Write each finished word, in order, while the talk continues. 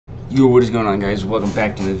Yo, what is going on, guys? Welcome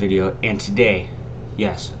back to the video. And today,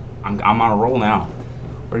 yes, I'm on a roll now.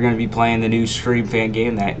 We're gonna be playing the new Scream fan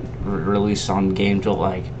game that released on Game Jolt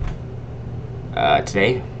like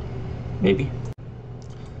today, maybe.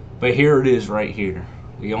 But here it is, right here.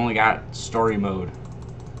 We only got story mode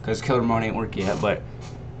because killer mode ain't work yet, but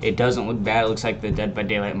it doesn't look bad. It looks like the Dead by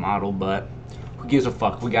Daylight model, but who gives a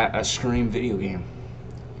fuck? We got a Scream video game,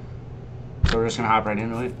 so we're just gonna hop right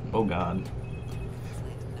into it. Oh God.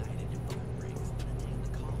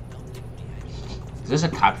 Is this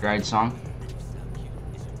a copyright song?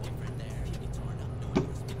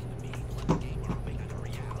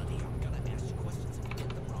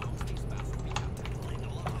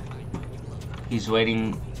 He's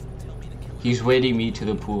waiting me to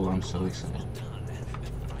the pool. I'm so excited.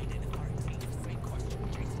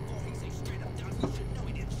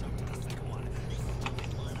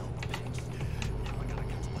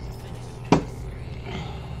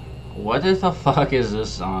 What the fuck is this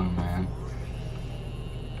song, man?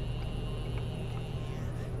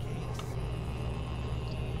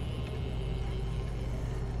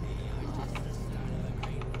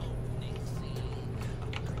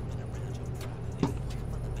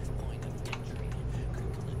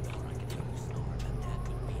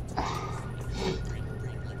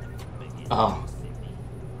 Oh.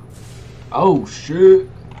 Oh, shit.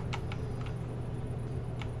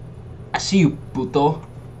 I see you, puto.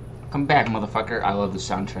 Come back, motherfucker. I love the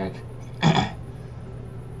soundtrack.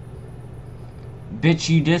 Bitch,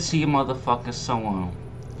 you did see a motherfucker someone.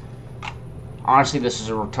 Honestly, this is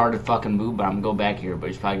a retarded fucking move, but I'm gonna go back here, but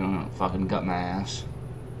he's probably gonna fucking gut my ass.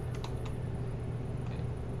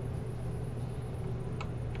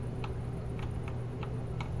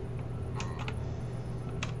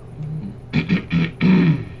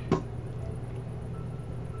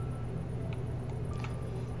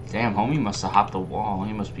 Damn, homie must have hopped the wall.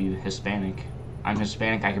 He must be Hispanic. I'm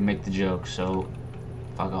Hispanic, I can make the joke, so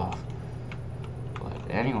fuck off. But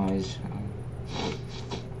anyways,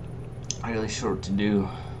 I'm really sure what to do.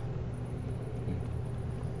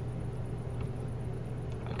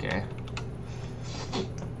 Okay.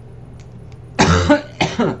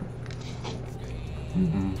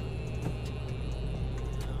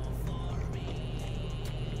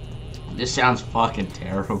 This sounds fucking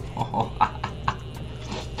terrible.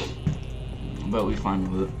 But we fine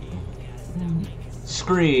with it.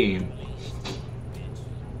 Scream.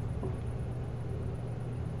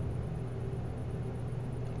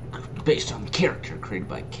 Based on character created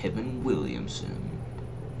by Kevin Williamson.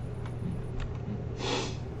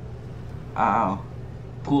 Ow.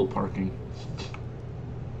 Pool parking.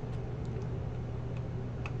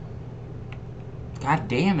 God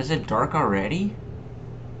damn, is it dark already?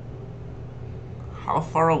 How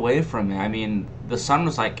far away from it? I mean, the sun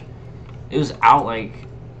was like, it was out like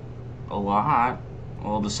a lot.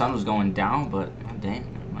 Well, the sun was going down, but god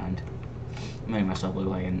damn, never mind. I made myself look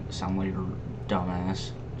like and sound like a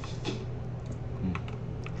dumbass.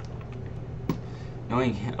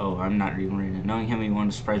 Knowing him, oh, I'm not even reading it. Knowing him, he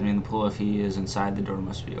wanted to surprise me in the pool. If he is inside, the door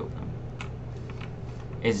must be open.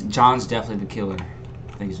 John's definitely the killer.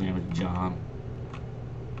 I think his name is John.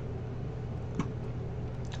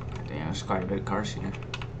 Damn, there's quite a bit of cars here.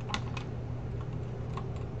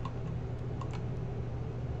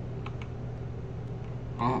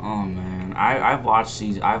 Man. I've watched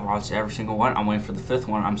these. I've watched every single one. I'm waiting for the fifth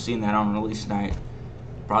one. I'm seeing that on release night.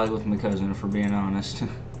 Probably with my cousin, if we're being honest.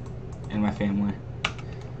 And my family.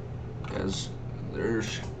 Because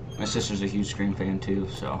my sister's a huge Scream fan too,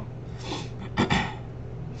 so.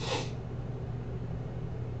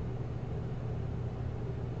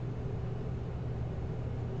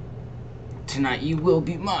 Tonight you will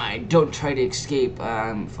be mine. Don't try to escape.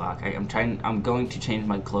 Fuck. I'm going to change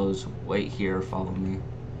my clothes. Wait here. Follow me.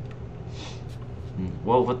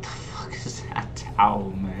 Whoa, what the fuck is that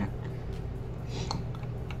towel, man?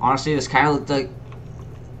 Honestly, this kind of looked like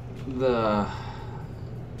the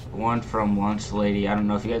one from Lunch Lady. I don't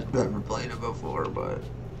know if you guys have ever played it before, but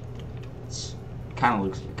it's kind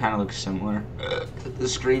of looks similar. The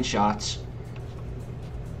screenshots.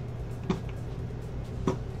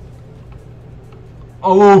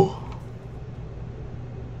 Oh!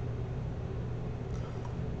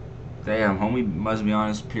 Damn, homie must be on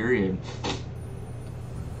his period.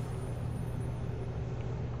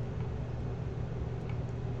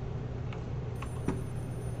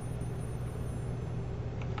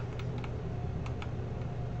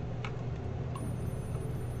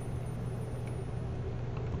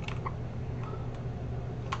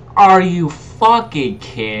 Are you fucking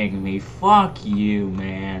kidding me? Fuck you,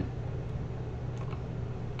 man.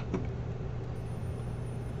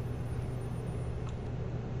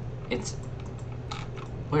 It's...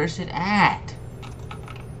 Where's it at?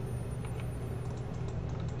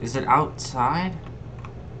 Is it outside?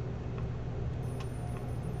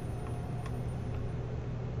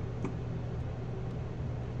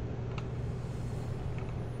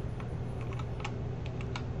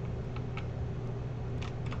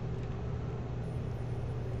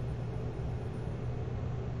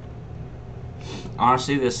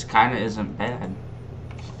 Honestly, this kind of isn't bad.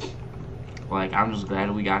 Like, I'm just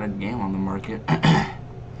glad we got a game on the market.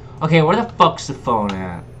 Okay, where the fuck's the phone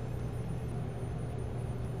at?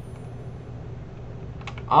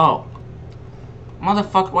 Oh.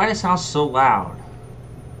 Motherfucker, why does it sound so loud?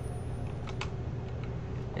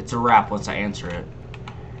 It's a wrap once I answer it.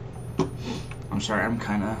 I'm sorry, I'm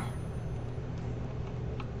kinda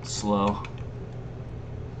slow.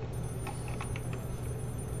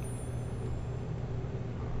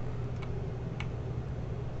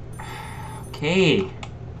 Okay.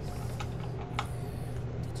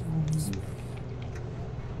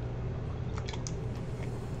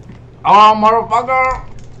 Oh, motherfucker!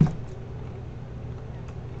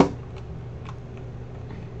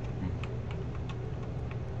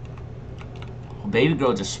 Oh, baby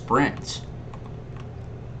girl just sprints.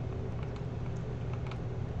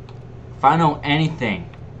 If I know anything,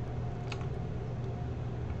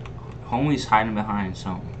 homie's hiding behind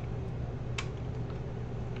something.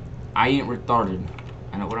 I ain't retarded.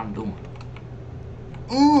 I know what I'm doing.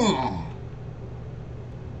 Oh,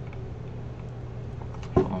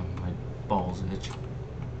 my balls itch.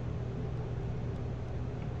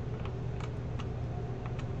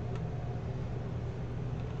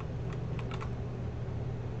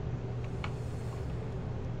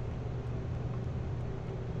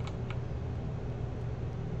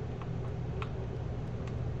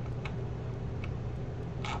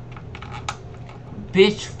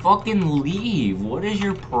 Bitch, fucking leave. What is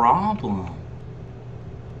your problem?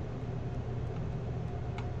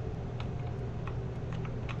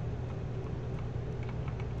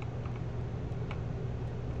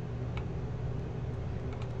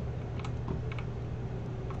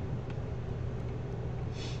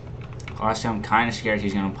 Honestly, I'm kind of scared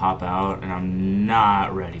he's gonna pop out, and I'm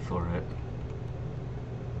not ready for it.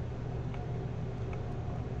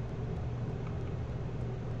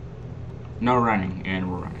 No running,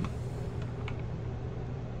 and we're running.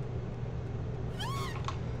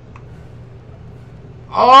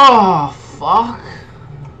 Oh, fuck.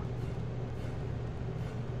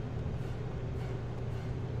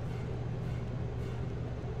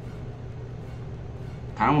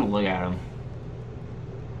 Kinda wanna look at him.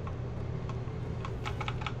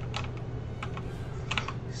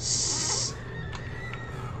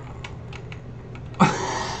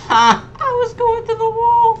 I was going to the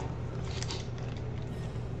wall.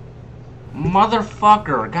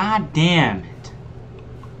 Motherfucker, god damn it.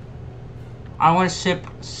 I want to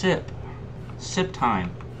sip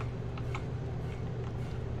time.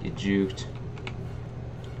 You juked.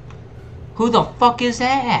 Who the fuck is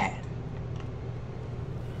that?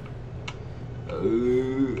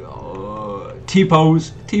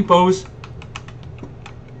 T-pose.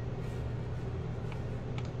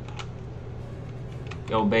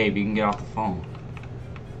 Yo, babe, you can get off the phone.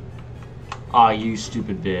 Aw, you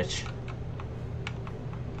stupid bitch.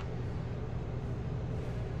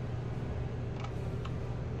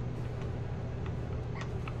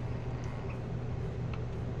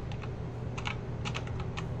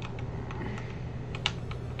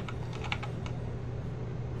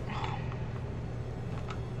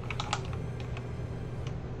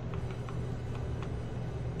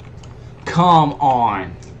 Come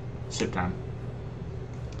on. Sip time.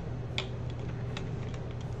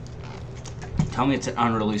 Tell me it's an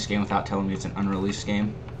unreleased game without telling me it's an unreleased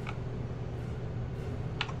game.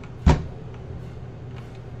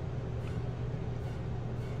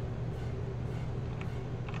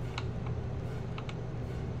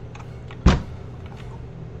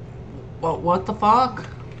 What the fuck?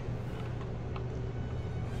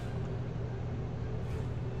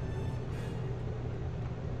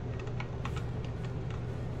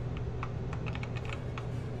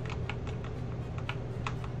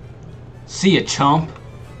 See ya, chump.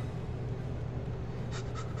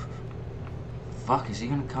 Fuck, is he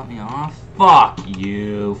gonna cut me off? Fuck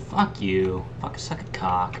you. Fuck you. Fuck, suck a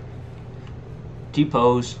cock.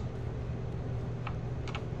 T-pose.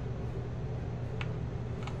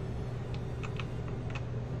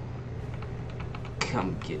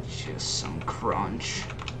 Come get you some crunch.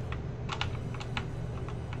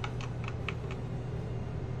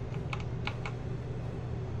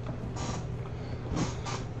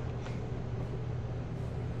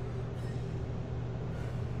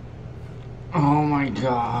 Oh my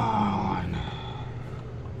god.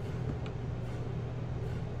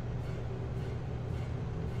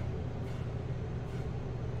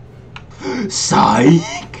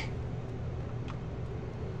 Psych!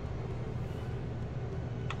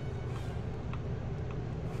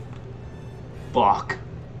 Fuck.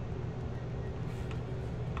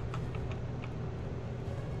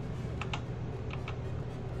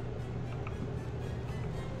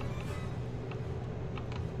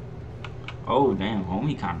 Oh damn,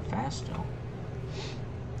 homie kinda fast though.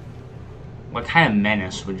 What kind of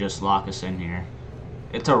menace would just lock us in here?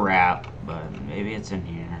 It's a wrap, but maybe it's in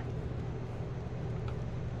here.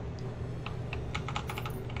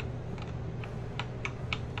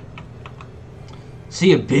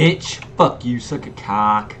 See a bitch? Fuck you, suck a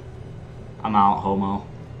cock. I'm out, homo.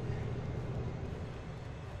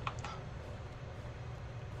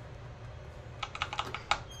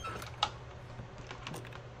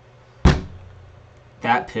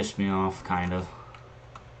 That pissed me off, kind of.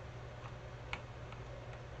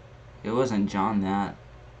 It wasn't John that.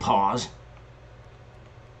 Pause.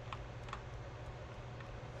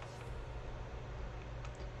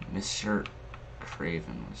 Mr.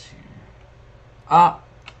 Craven was here.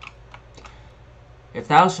 If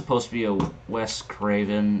that was supposed to be a Wes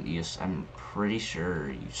Craven, yes, I'm pretty sure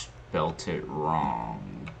you spelt it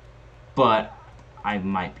wrong. But I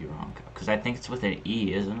might be wrong, because I think it's with an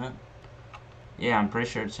E, isn't it? Yeah, I'm pretty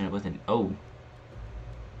sure it's with an O.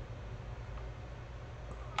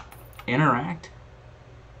 Interact?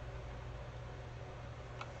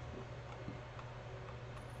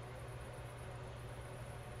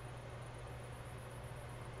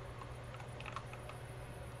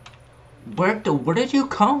 Where did you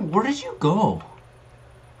come? Where did you go?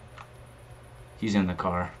 He's in the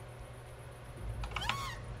car.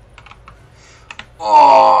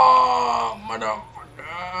 Oh,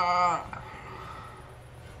 motherfucker.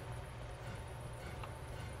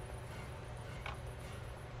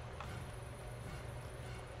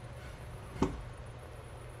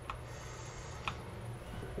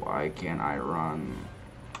 Why can't I run?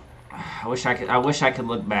 I wish I could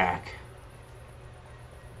look back.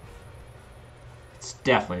 It's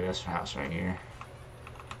definitely this house right here.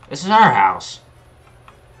 This is our house.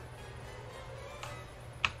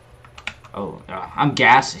 Oh, I'm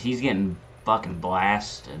gassed. He's getting fucking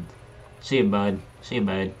blasted. See you, bud. See you,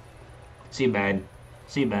 bud. See you, bud.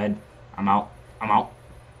 See you, bud. I'm out. I'm out.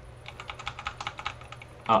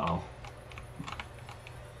 Uh-oh.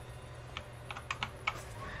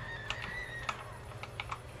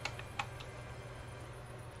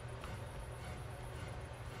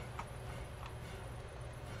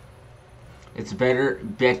 It's better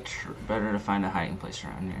to find a hiding place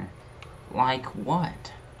around here. Like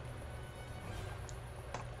what?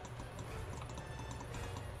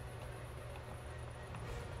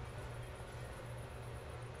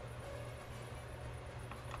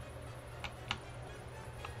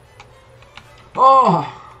 Oh!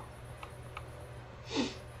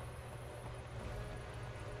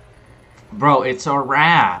 Bro, it's a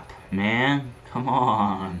wrap, man. Come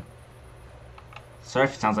on. Sorry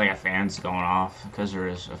if it sounds like a fan's going off, because there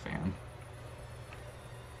is a fan.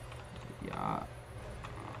 Yeah.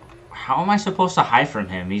 How am I supposed to hide from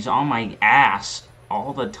him? He's on my ass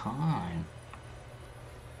all the time.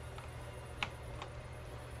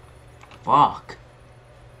 Fuck.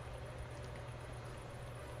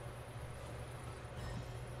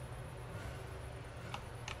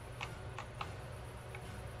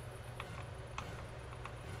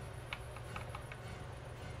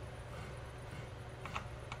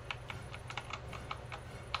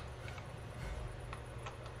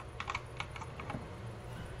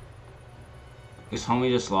 Is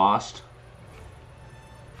homie just lost?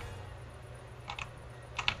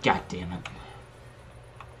 God damn it.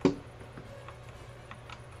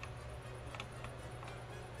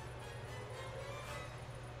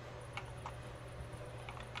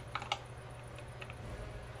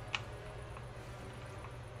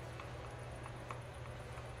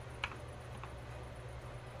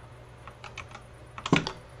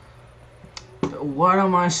 What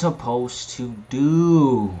am I supposed to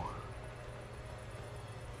do?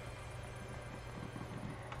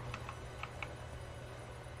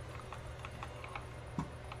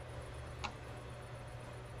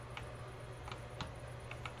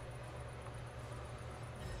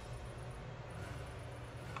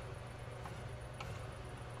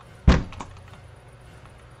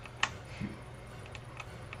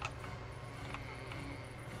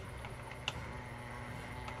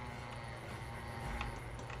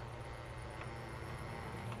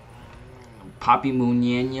 Papi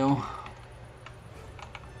Muñeño.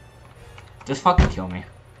 Just fucking kill me.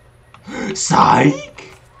 Psych!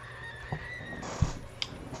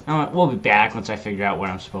 We'll be back once I figure out what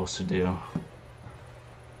I'm supposed to do.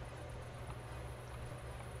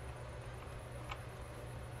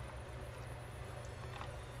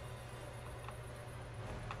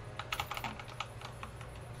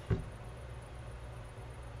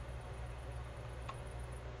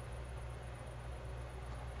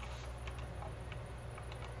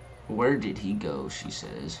 Where did he go, she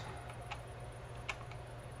says.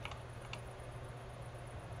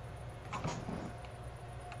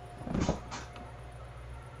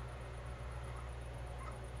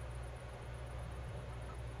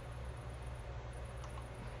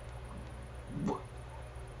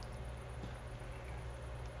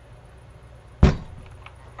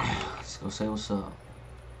 Let's go say what's up.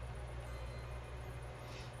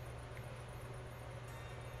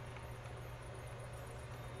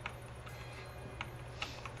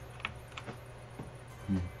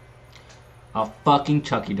 A fucking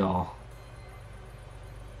Chucky doll.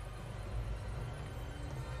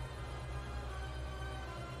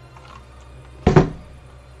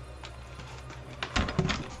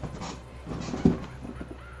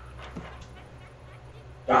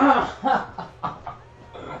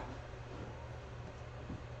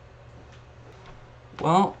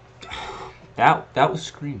 Well, that was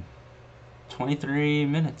Scream. 23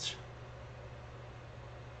 minutes.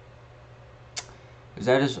 Is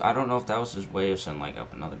that his? I don't know if that was his way of setting like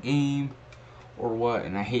up another game or what.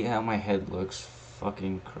 And I hate how my head looks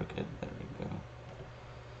fucking crooked. There we go.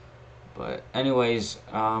 But anyways,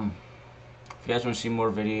 if you guys want to see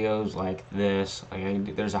more videos like this,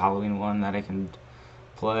 like there's a Halloween one that I can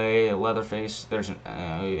play. A Leatherface. There's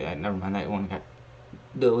yeah, never mind, that one got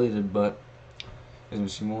deleted. But if you guys want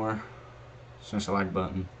to see more, smash the like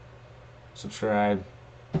button, subscribe.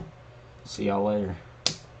 See y'all later.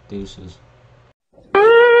 Deuces.